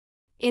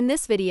In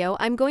this video,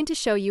 I'm going to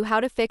show you how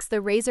to fix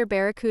the Razer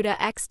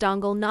Barracuda X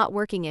dongle not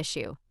working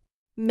issue.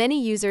 Many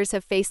users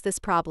have faced this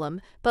problem,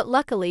 but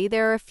luckily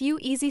there are a few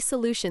easy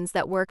solutions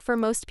that work for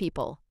most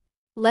people.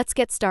 Let's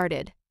get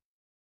started.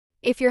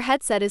 If your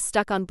headset is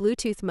stuck on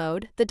Bluetooth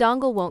mode, the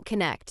dongle won't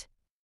connect.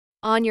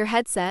 On your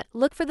headset,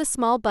 look for the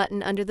small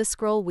button under the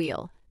scroll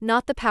wheel,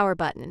 not the power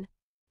button.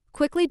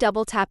 Quickly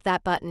double tap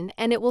that button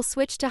and it will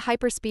switch to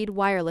hyperspeed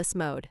wireless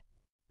mode.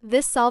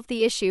 This solved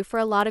the issue for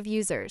a lot of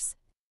users.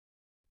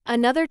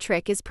 Another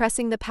trick is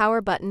pressing the power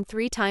button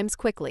 3 times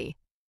quickly.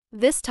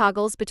 This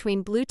toggles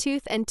between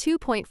Bluetooth and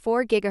 2.4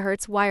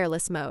 GHz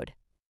wireless mode.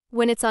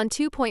 When it's on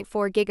 2.4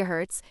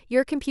 GHz,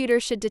 your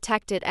computer should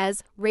detect it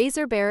as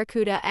Razer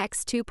Barracuda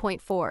X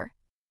 2.4.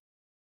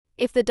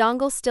 If the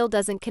dongle still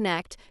doesn't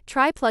connect,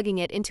 try plugging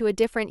it into a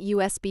different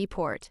USB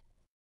port.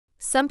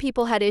 Some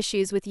people had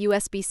issues with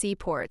USB-C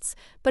ports,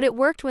 but it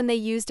worked when they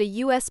used a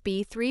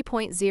USB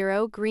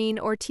 3.0 green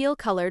or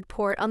teal-colored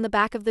port on the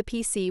back of the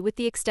PC with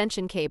the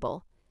extension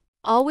cable.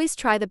 Always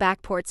try the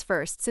back ports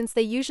first since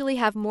they usually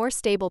have more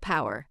stable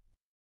power.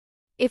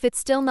 If it's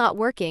still not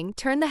working,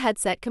 turn the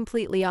headset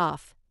completely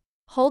off.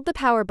 Hold the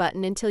power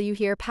button until you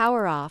hear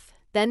power off,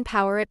 then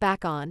power it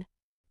back on.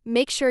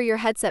 Make sure your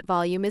headset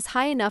volume is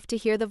high enough to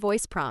hear the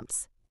voice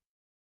prompts.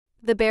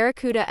 The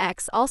Barracuda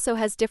X also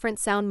has different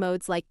sound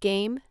modes like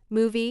game,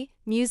 movie,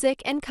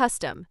 music, and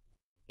custom.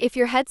 If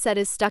your headset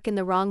is stuck in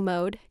the wrong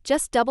mode,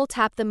 just double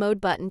tap the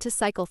mode button to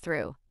cycle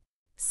through.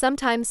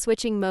 Sometimes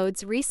switching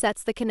modes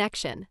resets the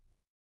connection.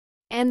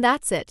 And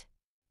that's it.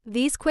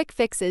 These quick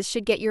fixes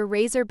should get your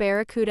Razer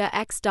Barracuda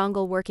X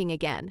dongle working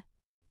again.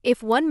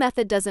 If one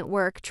method doesn't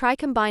work, try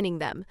combining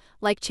them,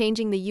 like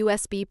changing the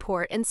USB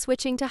port and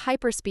switching to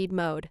hyperspeed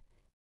mode.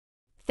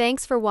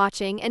 Thanks for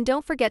watching, and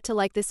don't forget to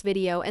like this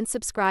video and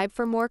subscribe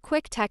for more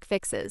quick tech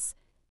fixes.